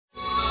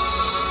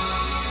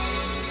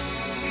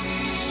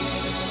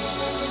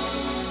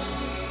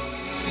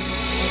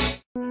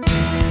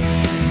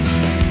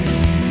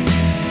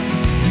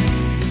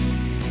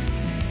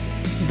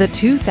the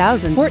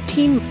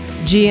 2014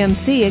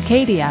 GMC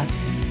Acadia,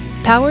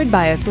 powered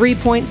by a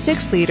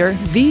 3.6-liter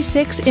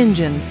V6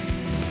 engine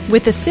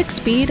with a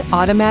 6-speed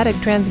automatic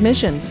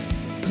transmission.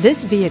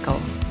 This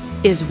vehicle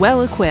is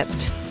well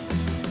equipped.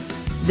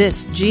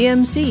 This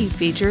GMC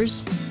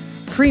features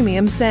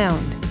premium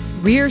sound,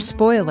 rear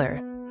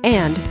spoiler,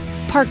 and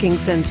parking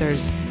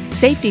sensors.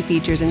 Safety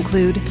features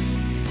include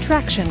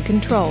traction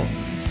control,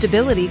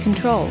 stability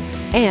control,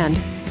 and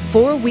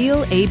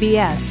 4-wheel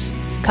ABS.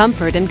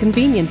 Comfort and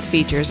convenience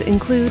features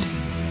include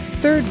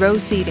third-row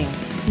seating,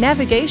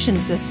 navigation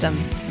system,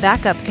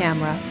 backup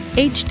camera,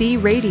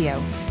 HD radio,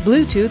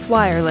 Bluetooth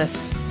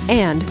wireless,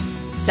 and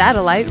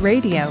satellite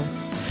radio.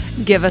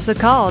 Give us a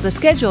call to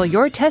schedule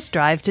your test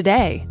drive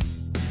today.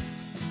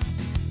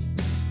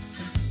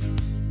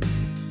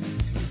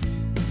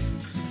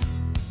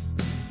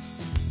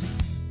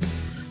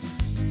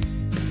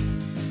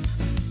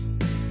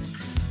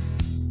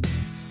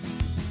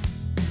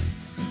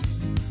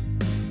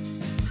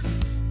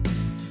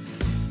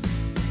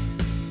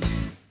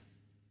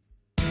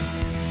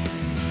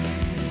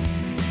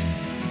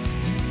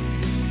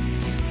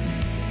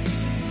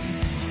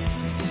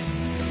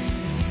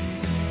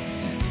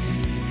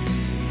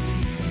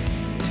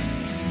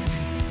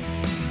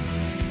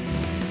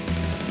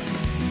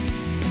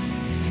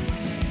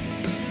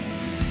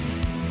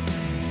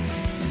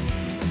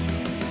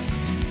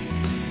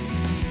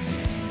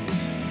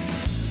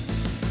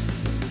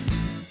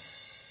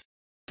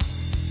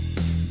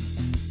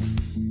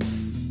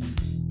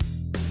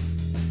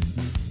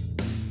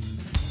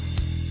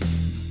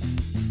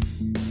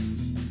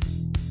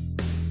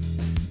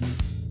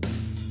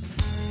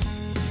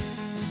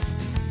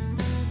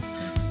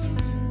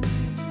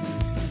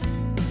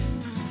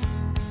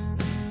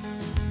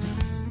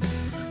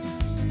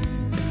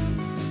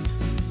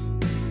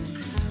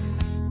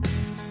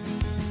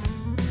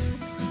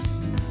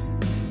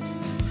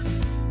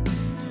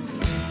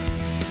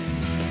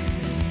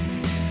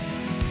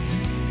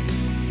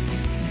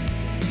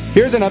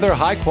 Here's another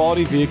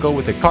high-quality vehicle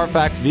with a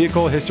Carfax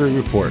Vehicle History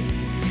Report.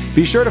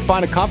 Be sure to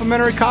find a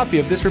complimentary copy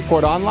of this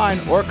report online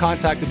or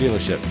contact the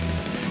dealership.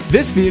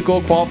 This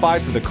vehicle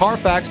qualifies for the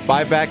Carfax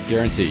Buyback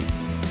Guarantee.